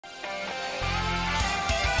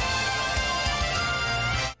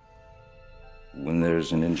When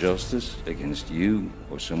there's an injustice against you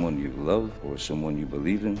or someone you love or someone you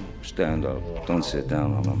believe in, stand up. Don't sit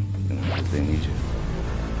down on them, if they need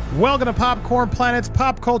you. Welcome to Popcorn Planet's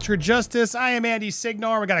Pop Culture Justice. I am Andy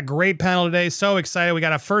Signor. We got a great panel today. So excited. We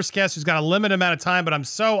got a first guest who's got a limited amount of time, but I'm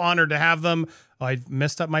so honored to have them. Oh, I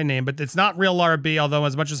messed up my name, but it's not real Laura B, although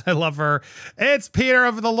as much as I love her, it's Peter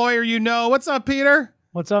of The Lawyer You Know. What's up, Peter?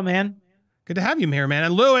 What's up, man? Good to have you here, man.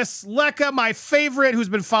 And Louis Lecca, my favorite, who's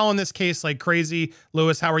been following this case like crazy.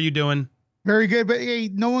 Louis, how are you doing? Very good, but hey,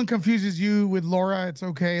 no one confuses you with Laura. It's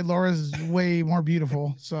okay. Laura's way more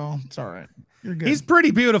beautiful, so it's all right. You're good. He's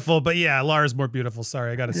pretty beautiful, but yeah, Laura's more beautiful.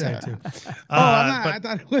 Sorry, I got to say it too. I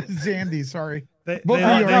thought it was Zandy. Sorry. They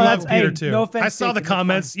love Peter too. No offense, I saw the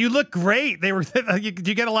comments. You look great. They were. Do you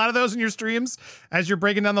get a lot of those in your streams as you're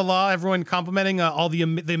breaking down the law? Everyone complimenting all the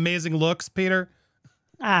amazing looks, Peter.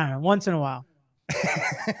 I don't know. Once in a while.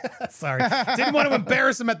 Sorry, didn't want to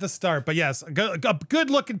embarrass him at the start, but yes,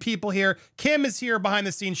 good-looking people here. Kim is here behind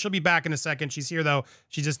the scenes. She'll be back in a second. She's here though.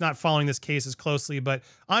 She's just not following this case as closely, but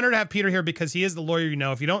honored to have Peter here because he is the lawyer you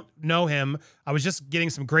know. If you don't know him, I was just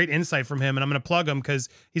getting some great insight from him, and I'm going to plug him because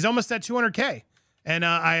he's almost at 200K. And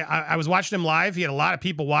I was watching him live. He had a lot of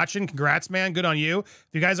people watching. Congrats, man. Good on you. If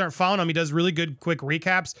you guys aren't following him, he does really good, quick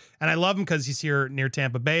recaps. And I love him because he's here near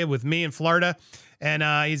Tampa Bay with me in Florida. And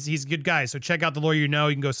he's a good guy. So check out The Lawyer You Know.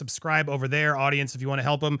 You can go subscribe over there, audience, if you want to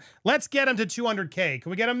help him. Let's get him to 200K.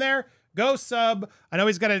 Can we get him there? Go sub. I know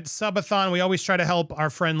he's got a subathon. We always try to help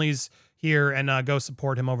our friendlies here and go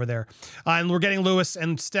support him over there. And we're getting Louis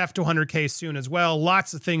and Steph to 100K soon as well.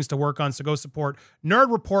 Lots of things to work on, so go support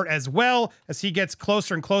Nerd Report as well as he gets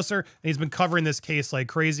closer and closer. And he's been covering this case like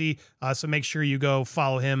crazy, so make sure you go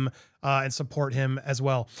follow him and support him as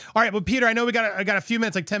well. All right, well, Peter, I know I got a few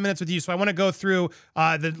minutes, like 10 minutes with you, so I want to go through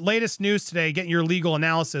the latest news today, get your legal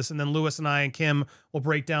analysis, and then Louis and I and Kim will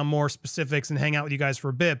break down more specifics and hang out with you guys for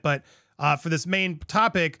a bit. But for this main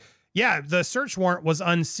topic, yeah, the search warrant was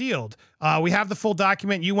unsealed. We have the full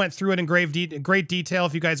document. You went through it in great detail.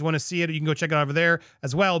 If you guys want to see it, you can go check it out over there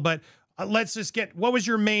as well. But let's just get, what was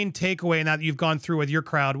your main takeaway now that you've gone through with your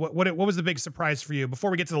crowd? What was the big surprise for you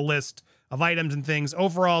before we get to the list of items and things?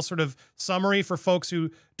 Overall sort of summary for folks who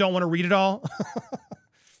don't want to read it all.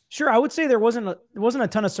 Sure, I would say there wasn't a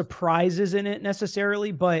ton of surprises in it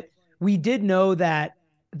necessarily, but we did know that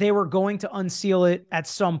they were going to unseal it at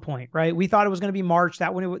some point, right? We thought it was going to be March.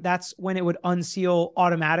 That's when it would unseal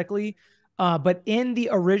automatically. But in the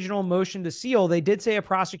original motion to seal, they did say a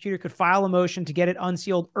prosecutor could file a motion to get it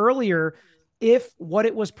unsealed earlier if what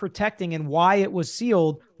it was protecting and why it was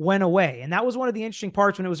sealed went away. And that was one of the interesting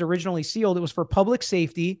parts when it was originally sealed. It was for public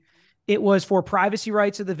safety. It was for privacy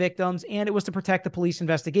rights of the victims, and it was to protect the police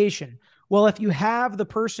investigation. Well, if you have the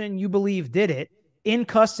person you believe did it in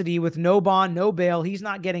custody with no bond, no bail, he's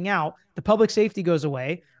not getting out, the public safety goes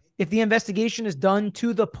away. If the investigation is done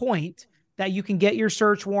to the point that you can get your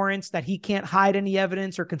search warrants, that he can't hide any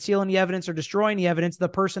evidence or conceal any evidence or destroy any evidence, the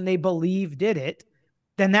person they believe did it,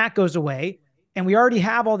 then that goes away. And we already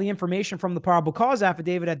have all the information from the probable cause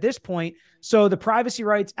affidavit at this point. So the privacy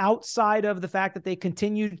rights outside of the fact that they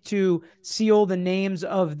continued to seal the names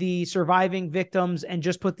of the surviving victims and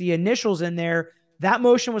just put the initials in there, that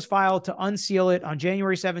motion was filed to unseal it on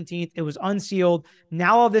January 17th. It was unsealed.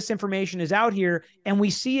 Now all this information is out here, and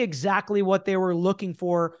we see exactly what they were looking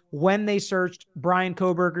for when they searched Bryan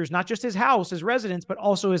Kohberger's, not just his house, his residence, but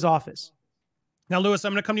also his office. Now, Louis,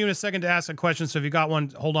 I'm going to come to you in a second to ask a question. So if you got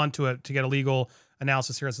one, hold on to it to get a legal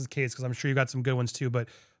analysis here on this case, because I'm sure you got some good ones too. But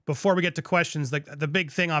before we get to questions, like the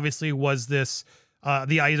big thing obviously was this,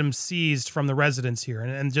 the items seized from the residence here.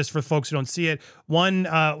 And just for folks who don't see it, one,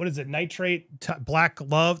 what is it? Nitrite black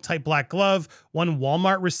glove, type black glove, one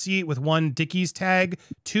Walmart receipt with one Dickies tag,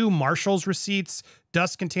 two Marshall's receipts,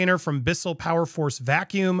 dust container from Bissell Power Force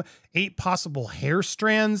vacuum, 8 possible hair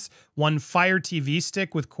strands, one Fire TV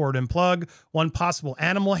stick with cord and plug, one possible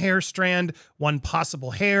animal hair strand, one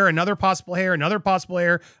possible hair, another possible hair, another possible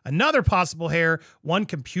hair, another possible hair, one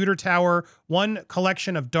computer tower, one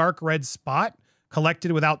collection of dark red spot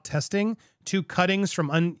collected without testing, 2 cuttings from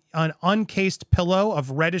an uncased pillow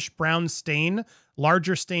of reddish brown stain,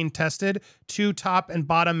 larger stain tested, 2 top and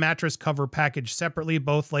bottom mattress cover packaged separately,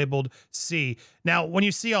 both labeled C. Now, when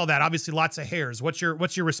you see all that, obviously lots of hairs. What's your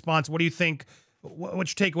response? What do you think?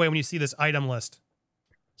 What's your takeaway when you see this item list?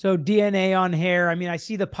 So DNA on hair. I mean, I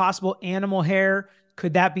see the possible animal hair.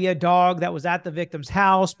 Could that be a dog that was at the victim's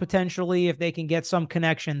house potentially, if they can get some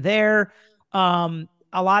connection there?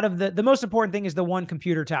 a lot of the most important thing is the one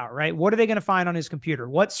computer tower, right? What are they going to find on his computer?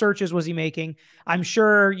 What searches was he making? I'm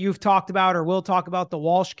sure you've talked about, or will talk about, the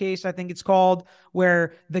Walsh case, I think it's called,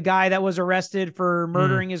 where the guy that was arrested for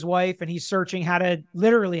murdering his wife, and he's searching how to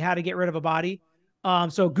get rid of a body.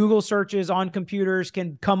 So Google searches on computers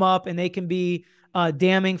can come up, and they can be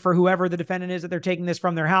damning for whoever the defendant is that they're taking this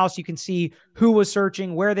from their house. You can see who was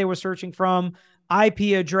searching, where they were searching from,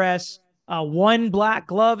 IP address. One black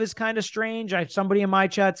glove is kind of strange. Somebody in my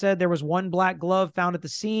chat said there was one black glove found at the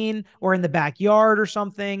scene or in the backyard or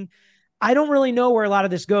something. I don't really know where a lot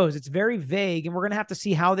of this goes. It's very vague, and we're going to have to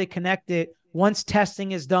see how they connect it once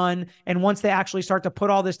testing is done. And once they actually start to put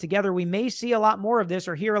all this together, we may see a lot more of this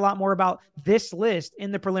or hear a lot more about this list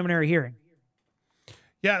in the preliminary hearing.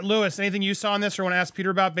 Yeah, Lewis, anything you saw on this or want to ask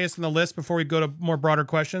Peter about based on the list before we go to more broader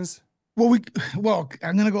questions? Well,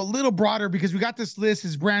 I'm going to go a little broader because we got this list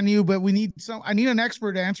is brand new, but I need an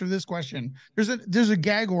expert to answer this question. There's a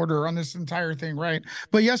gag order on this entire thing, right?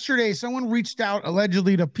 But yesterday, someone reached out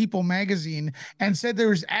allegedly to People magazine and said there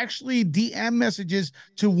was actually DM messages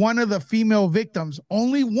to one of the female victims.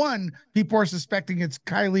 Only one. People are suspecting it's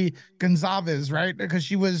Kylie Gonzalez, right? Because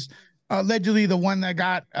she was allegedly the one that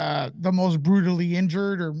got the most brutally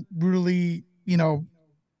injured or brutally,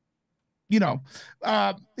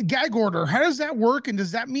 gag order. How does that work? And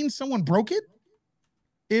does that mean someone broke it?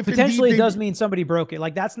 If potentially it does mean somebody broke it.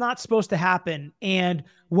 Like, that's not supposed to happen. And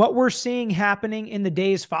what we're seeing happening in the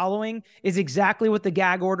days following is exactly what the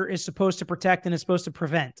gag order is supposed to protect and is supposed to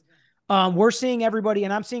prevent. We're seeing everybody,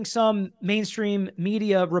 and I'm seeing some mainstream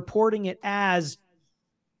media reporting it as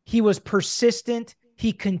he was persistent.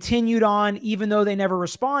 He continued on even though they never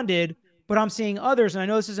responded. But I'm seeing others, and I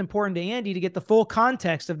know this is important to Andy to get the full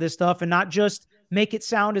context of this stuff and not just make it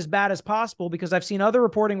sound as bad as possible, because I've seen other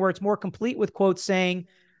reporting where it's more complete with quotes saying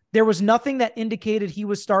there was nothing that indicated he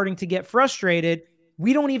was starting to get frustrated.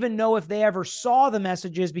 We don't even know if they ever saw the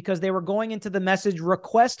messages because they were going into the message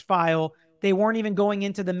request file. They weren't even going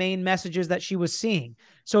into the main messages that she was seeing.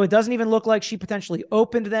 So it doesn't even look like she potentially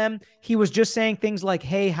opened them. He was just saying things like,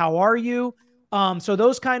 hey, how are you? So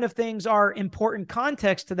those kind of things are important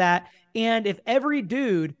context to that. And if every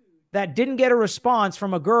dude that didn't get a response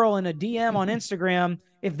from a girl in a DM on Instagram,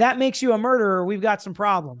 if that makes you a murderer, we've got some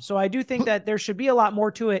problems. So I do think that there should be a lot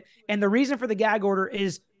more to it. And the reason for the gag order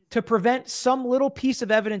is to prevent some little piece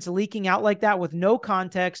of evidence leaking out like that with no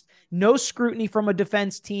context, no scrutiny from a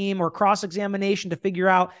defense team or cross-examination to figure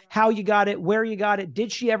out how you got it, where you got it.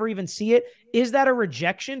 Did she ever even see it? Is that a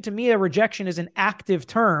rejection? To me, a rejection is an active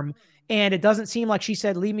term. And it doesn't seem like she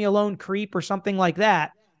said, leave me alone, creep, or something like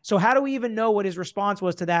that. So how do we even know what his response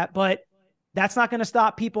was to that? But that's not going to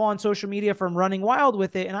stop people on social media from running wild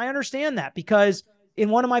with it. And I understand that, because in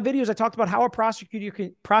one of my videos, I talked about how a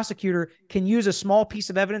prosecutor can use a small piece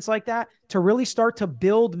of evidence like that to really start to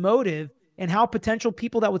build motive, and how potential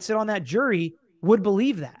people that would sit on that jury would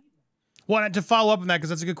believe that. Well, to follow up on that, because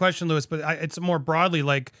that's a good question, Lewis, but it's more broadly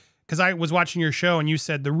like, because I was watching your show and you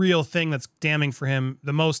said the real thing that's damning for him,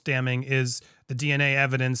 the most damning, is the DNA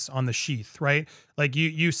evidence on the sheath, right? Like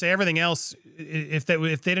you say everything else, if they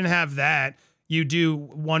didn't have that, you do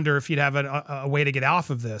wonder if he'd have a way to get off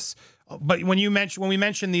of this. But when we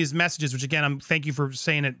mentioned these messages, which again, thank you for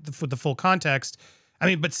saying it with the full context. I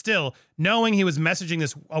mean, but still, knowing he was messaging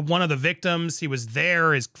this one of the victims, he was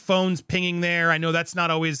there, his phone's pinging there. I know that's not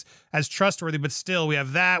always as trustworthy, but still, we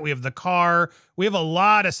have that. We have the car. We have a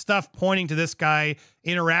lot of stuff pointing to this guy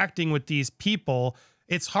interacting with these people.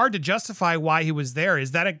 It's hard to justify why he was there.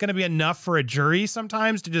 Is that going to be enough for a jury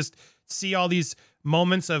sometimes to just see all these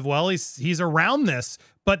moments of, well, he's around this,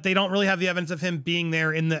 but they don't really have the evidence of him being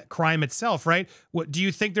there in the crime itself, right? What do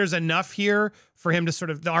you think there's enough here for him to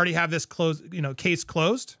sort of already have this case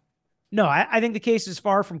closed? No, I think the case is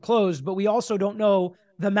far from closed, but we also don't know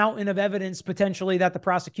the mountain of evidence potentially that the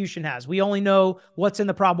prosecution has. We only know what's in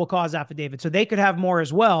the probable cause affidavit. So they could have more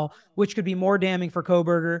as well, which could be more damning for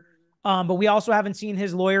Kohberger. But we also haven't seen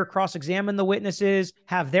his lawyer cross-examine the witnesses,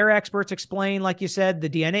 have their experts explain, like you said, the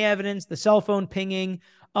DNA evidence, the cell phone pinging,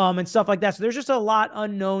 and stuff like that. So there's just a lot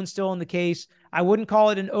unknown still in the case. I wouldn't call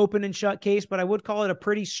it an open and shut case, but I would call it a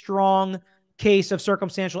pretty strong case of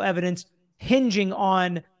circumstantial evidence hinging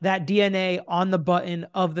on that DNA on the button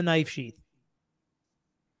of the knife sheath.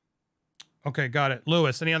 Okay, got it.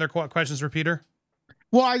 Lewis, any other questions for Peter?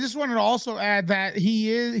 Well, I just wanted to also add that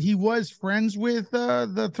he was friends with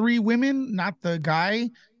the three women, not the guy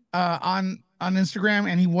on Instagram,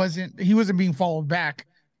 and he wasn't being followed back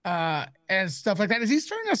and stuff like that. Is he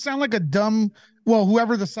starting to sound like a dumb? Well,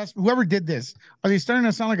 whoever did this, are they starting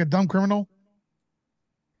to sound like a dumb criminal?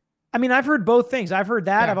 I mean, I've heard both things. I've heard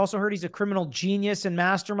that. Yeah. I've also heard he's a criminal genius and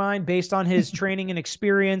mastermind based on his training and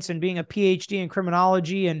experience and being a PhD in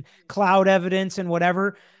criminology and cloud evidence and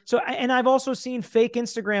whatever. So, and I've also seen fake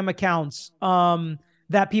Instagram accounts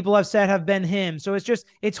that people have said have been him. So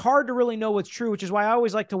it's hard to really know what's true, which is why I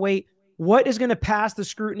always like to wait. What is going to pass the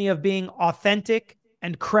scrutiny of being authentic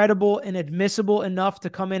and credible and admissible enough to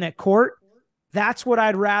come in at court? That's what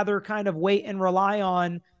I'd rather kind of wait and rely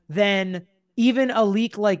on than even a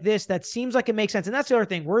leak like this that seems like it makes sense. And that's the other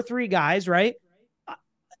thing. We're three guys, right?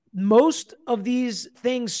 Most of these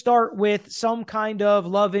things start with some kind of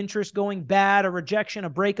love interest going bad, a rejection, a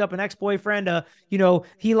breakup, an ex-boyfriend,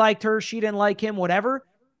 he liked her, she didn't like him, whatever.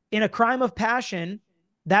 In a crime of passion,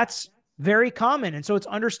 that's very common. And so it's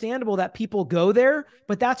understandable that people go there,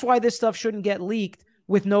 but that's why this stuff shouldn't get leaked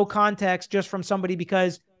with no context just from somebody,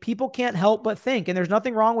 because people can't help but think. And there's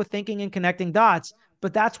nothing wrong with thinking and connecting dots,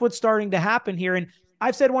 but that's what's starting to happen here. And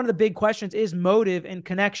I've said one of the big questions is motive and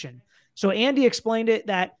connection. So Andy explained it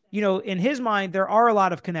that, in his mind, there are a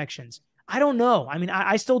lot of connections. I don't know. I mean,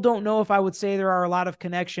 I still don't know if I would say there are a lot of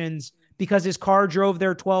connections because his car drove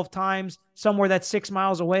there 12 times somewhere that's 6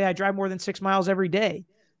 miles away. I drive more than 6 miles every day.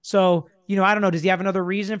 So, I don't know. Does he have another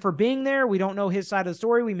reason for being there? We don't know his side of the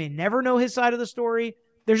story. We may never know his side of the story.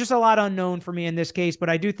 There's just a lot unknown for me in this case, but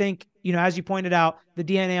I do think, as you pointed out, the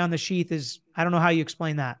DNA on the sheath is, I don't know how you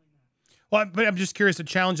explain that. Well, but I'm just curious to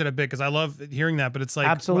challenge it a bit because I love hearing that, but it's like,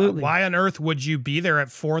 absolutely, why on earth would you be there at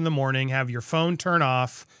 4 a.m, have your phone turn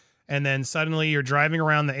off, and then suddenly you're driving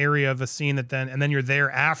around the area of a scene and then you're there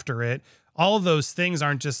after it? All of those things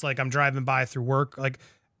aren't just like I'm driving by through work. Like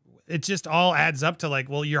it just all adds up to like,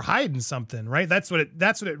 well, you're hiding something, right? That's what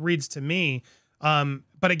it reads to me.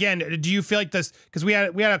 But again, do you feel like this, because we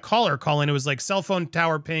had a caller call in, it was like cell phone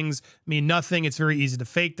tower pings mean nothing. It's very easy to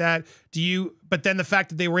fake that. But then the fact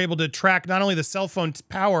that they were able to track not only the cell phone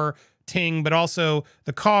power ting, but also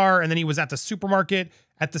the car. And then he was at the supermarket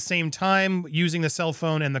at the same time using the cell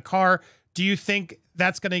phone and the car. Do you think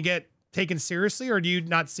that's going to get taken seriously, or do you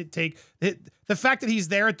not take it? The fact that he's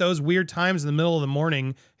there at those weird times in the middle of the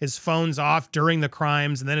morning, his phone's off during the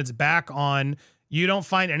crimes, and then it's back on, you don't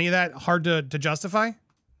find any of that hard to justify?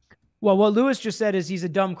 Well, what Lewis just said is he's a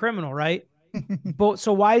dumb criminal, right? But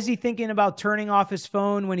so why is he thinking about turning off his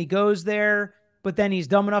phone when he goes there, but then he's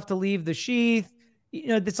dumb enough to leave the sheath?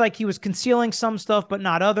 It's like he was concealing some stuff, but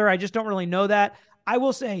not other. I just don't really know that. I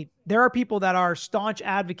will say there are people that are staunch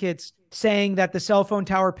advocates saying that the cell phone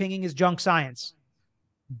tower pinging is junk science,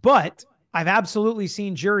 but I've absolutely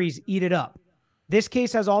seen juries eat it up. This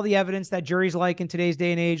case has all the evidence that juries like in today's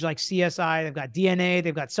day and age, like CSI. They've got DNA,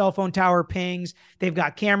 they've got cell phone tower pings, they've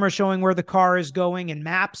got cameras showing where the car is going and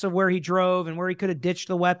maps of where he drove and where he could have ditched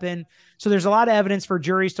the weapon. So there's a lot of evidence for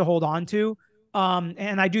juries to hold on to.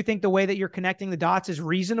 And I do think the way that you're connecting the dots is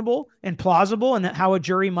reasonable and plausible, and how a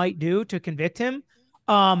jury might do to convict him.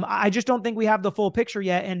 I just don't think we have the full picture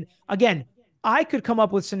yet. And again, I could come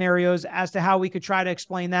up with scenarios as to how we could try to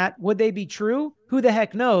explain that. Would they be true? Who the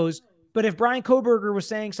heck knows? But if Bryan Kohberger was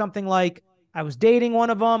saying something like, I was dating one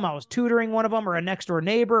of them, I was tutoring one of them, or a next door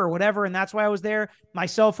neighbor or whatever, and that's why I was there. My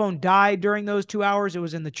cell phone died during those 2 hours. It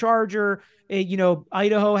was in the charger.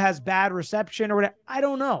 Idaho has bad reception or whatever. I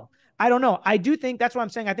don't know. I do think that's what I'm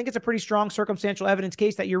saying. I think it's a pretty strong circumstantial evidence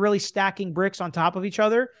case that you're really stacking bricks on top of each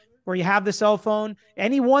other, where you have the cell phone.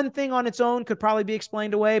 Any one thing on its own could probably be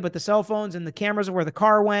explained away, but the cell phones and the cameras of where the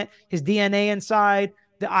car went, his DNA inside,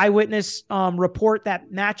 the eyewitness report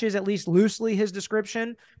that matches at least loosely his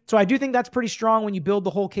description. So I do think that's pretty strong when you build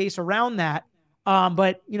the whole case around that.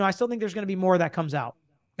 But I still think there's going to be more that comes out.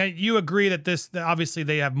 And you agree that obviously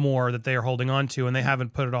they have more that they are holding on to, and they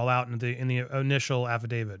haven't put it all out in the initial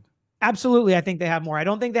affidavit. Absolutely. I think they have more. I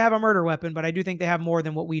don't think they have a murder weapon, but I do think they have more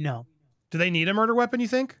than what we know. Do they need a murder weapon, you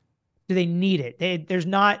think? Do they need it? There's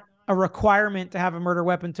not a requirement to have a murder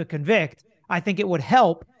weapon to convict. I think it would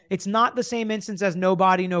help. It's not the same instance as no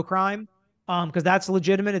body, no crime, because that's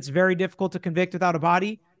legitimate. It's very difficult to convict without a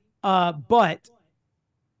body. But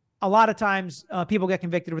a lot of times people get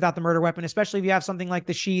convicted without the murder weapon, especially if you have something like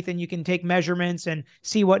the sheath and you can take measurements and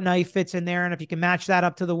see what knife fits in there. And if you can match that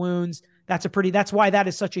up to the wounds, that's why that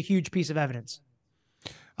is such a huge piece of evidence.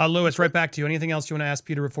 Lewis, right back to you. Anything else you want to ask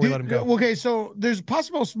Peter before we let him go? Okay, so there's a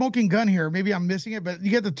possible smoking gun here. Maybe I'm missing it, but you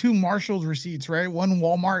get the 2 Marshall's receipts, right? One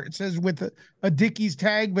Walmart, it says with a Dickies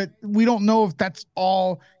tag, but we don't know if that's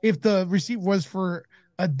all, if the receipt was for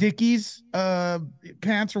a Dickies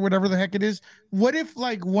pants or whatever the heck it is. What if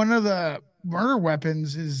like one of the murder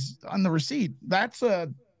weapons is on the receipt? That's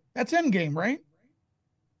endgame, right?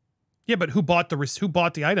 Yeah, but who bought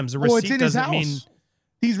the items? The receipt it's in his doesn't house. mean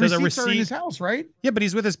These receipts are in his house, right? Yeah, but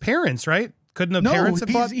he's with his parents, right? Couldn't the No, parents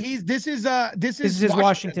have bought? this is his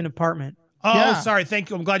Washington apartment. Oh, Yeah. sorry. Thank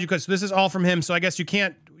you. I'm glad you could. So this is all from him. So I guess you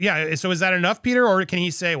can't. Yeah. So is that enough, Peter? Or can he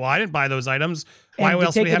say, well, I didn't buy those items. Why And to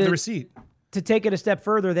else would take he have it the a- receipt? To take it a step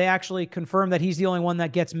further, they actually confirmed that he's the only one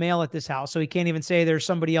that gets mail at this house. So he can't even say there's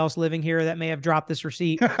somebody else living here that may have dropped this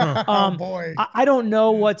receipt. Oh boy. I don't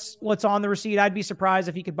know what's on the receipt. I'd be surprised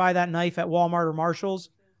if he could buy that knife at Walmart or Marshall's.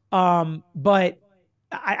 But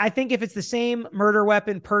I think if it's the same murder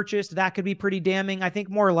weapon purchased, that could be pretty damning. I think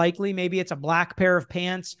more likely maybe it's a black pair of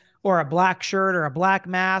pants or a black shirt or a black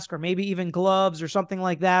mask or maybe even gloves or something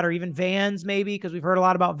like that, or even Vans maybe, because we've heard a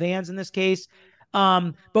lot about Vans in this case.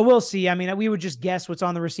 But we'll see. I mean, we would just guess what's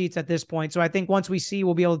on the receipts at this point. So I think once we see,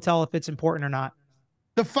 we'll be able to tell if it's important or not.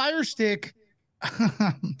 The Fire Stick,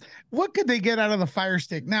 what could they get out of the Fire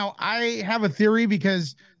Stick? Now, I have a theory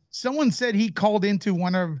because someone said he called into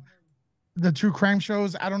one of the true crime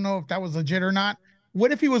shows. I don't know if that was legit or not.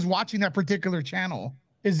 What if he was watching that particular channel?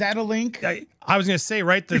 Is that a link? I was going to say,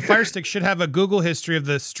 right, the Fire Stick should have a Google history of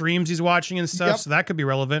the streams he's watching and stuff. Yep. So that could be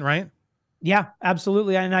relevant, right? Yeah,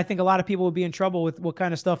 absolutely. And I think a lot of people would be in trouble with what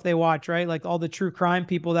kind of stuff they watch, right? Like all the true crime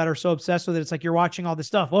people that are so obsessed with it. It's like, you're watching all this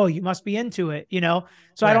stuff. Oh, you must be into it, you know?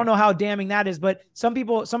 So Right. I don't know how damning that is, but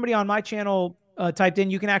somebody on my channel typed in,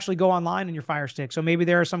 you can actually go online in your Fire Stick. So maybe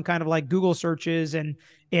there are some kind of like Google searches and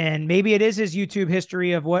maybe it is his YouTube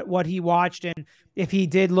history of what he watched. And if he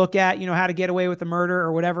did look at, you know, how to get away with a murder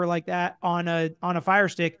or whatever like that on a Fire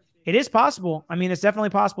Stick, it is possible. I mean, it's definitely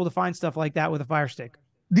possible to find stuff like that with a Fire Stick.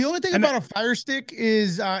 The only thing about a Fire Stick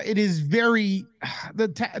is it is very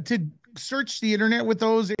to search the internet with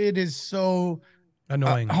those. It is so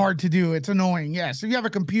Annoying. hard to do. It's annoying. Yes. If you have a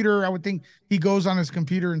computer, I would think he goes on his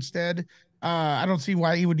computer instead. I don't see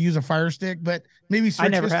why he would use a Fire Stick, but maybe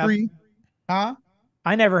search history. Huh?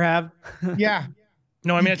 I never have. Yeah.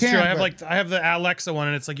 No, I mean, You it's true. can, I have the Alexa one,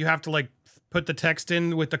 and it's like you have to like put the text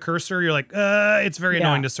in with the cursor. You're like, it's very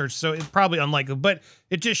annoying to search. So it's probably unlikely, but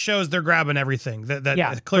it just shows they're grabbing everything.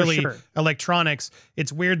 That clearly for sure. electronics.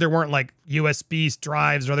 It's weird there weren't like USB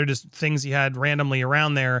drives or other just things he had randomly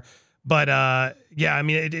around there. But yeah, I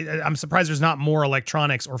mean, I'm surprised there's not more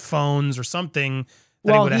electronics or phones or something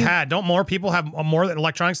that he would have had. Don't more people have more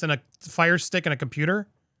electronics than a Fire Stick and a computer?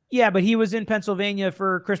 Yeah, but he was in Pennsylvania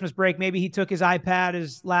for Christmas break. Maybe he took his iPad,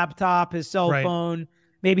 his laptop, his cell phone.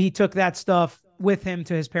 Maybe he took that stuff with him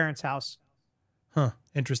to his parents' house. Huh.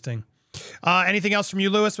 Interesting. Anything else from you,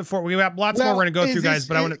 Lewis? Before we have lots more we're going to go through, guys,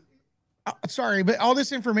 but I want to. Sorry, but all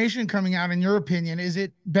this information coming out, in your opinion, is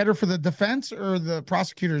it better for the defense or the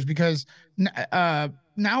prosecutors? Because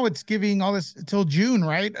now it's giving all this till June,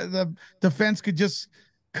 right? The defense could just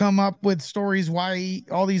come up with stories why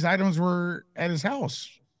all these items were at his house.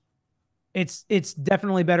 It's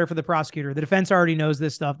definitely better for the prosecutor. The defense already knows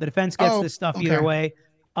this stuff. The defense gets this stuff either way.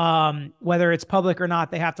 Whether it's public or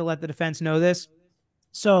not, they have to let the defense know this.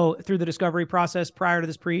 So through the discovery process prior to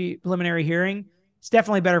this preliminary hearing, it's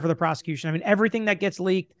definitely better for the prosecution. I mean, everything that gets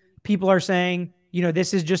leaked, people are saying, you know,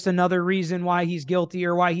 this is just another reason why he's guilty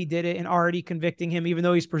or why he did it, and already convicting him, even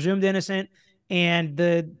though he's presumed innocent. And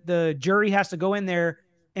the jury has to go in there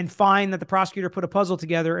and find that the prosecutor put a puzzle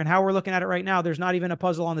together. And how we're looking at it right now, there's not even a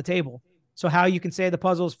puzzle on the table. So how you can say the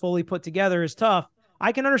puzzle is fully put together is tough.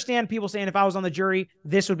 I can understand people saying if I was on the jury,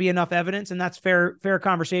 this would be enough evidence, and that's fair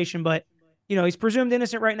conversation. But, you know, he's presumed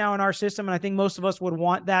innocent right now in our system, and I think most of us would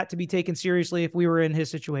want that to be taken seriously if we were in his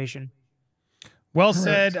situation. Well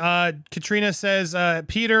said. Katrina says,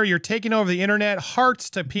 Peter, you're taking over the internet. Hearts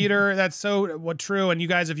to Peter. That's so true. And you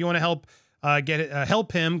guys, if you want to help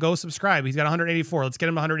help him, go subscribe. He's got 184. Let's get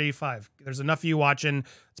him to 185. There's enough of you watching.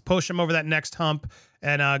 Let's push him over that next hump,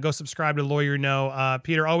 and go subscribe to Lawyer No.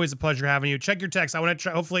 Peter, always a pleasure having you. Check your text. I want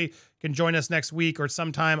to hopefully can join us next week or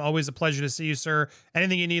sometime. Always a pleasure to see you, sir.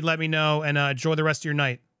 Anything you need, let me know, and enjoy the rest of your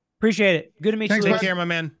night. Appreciate it. Good to meet you. Take care, my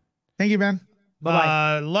man. Thank you, man.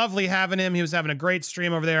 Bye-bye. Lovely having him. He was having a great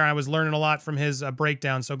stream over there. I was learning a lot from his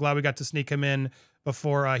breakdown. So glad we got to sneak him in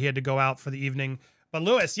before he had to go out for the evening. But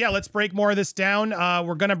Lewis, yeah, let's break more of this down.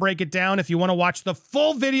 We're going to break it down. If you want to watch the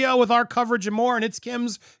full video with our coverage and more, and it's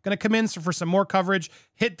Kim's going to come in for some more coverage,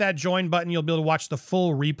 hit that join button. You'll be able to watch the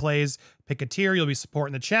full replays. Pick a tier. You'll be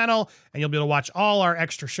supporting the channel, and you'll be able to watch all our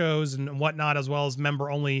extra shows and whatnot, as well as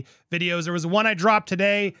member-only videos. There was one I dropped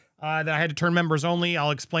today that I had to turn members only.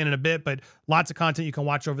 I'll explain in a bit, but lots of content you can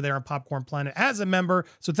watch over there on Popcorn Planet as a member.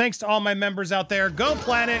 So thanks to all my members out there. Go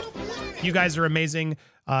Planet. You guys are amazing.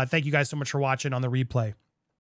 Thank you guys so much for watching on the replay.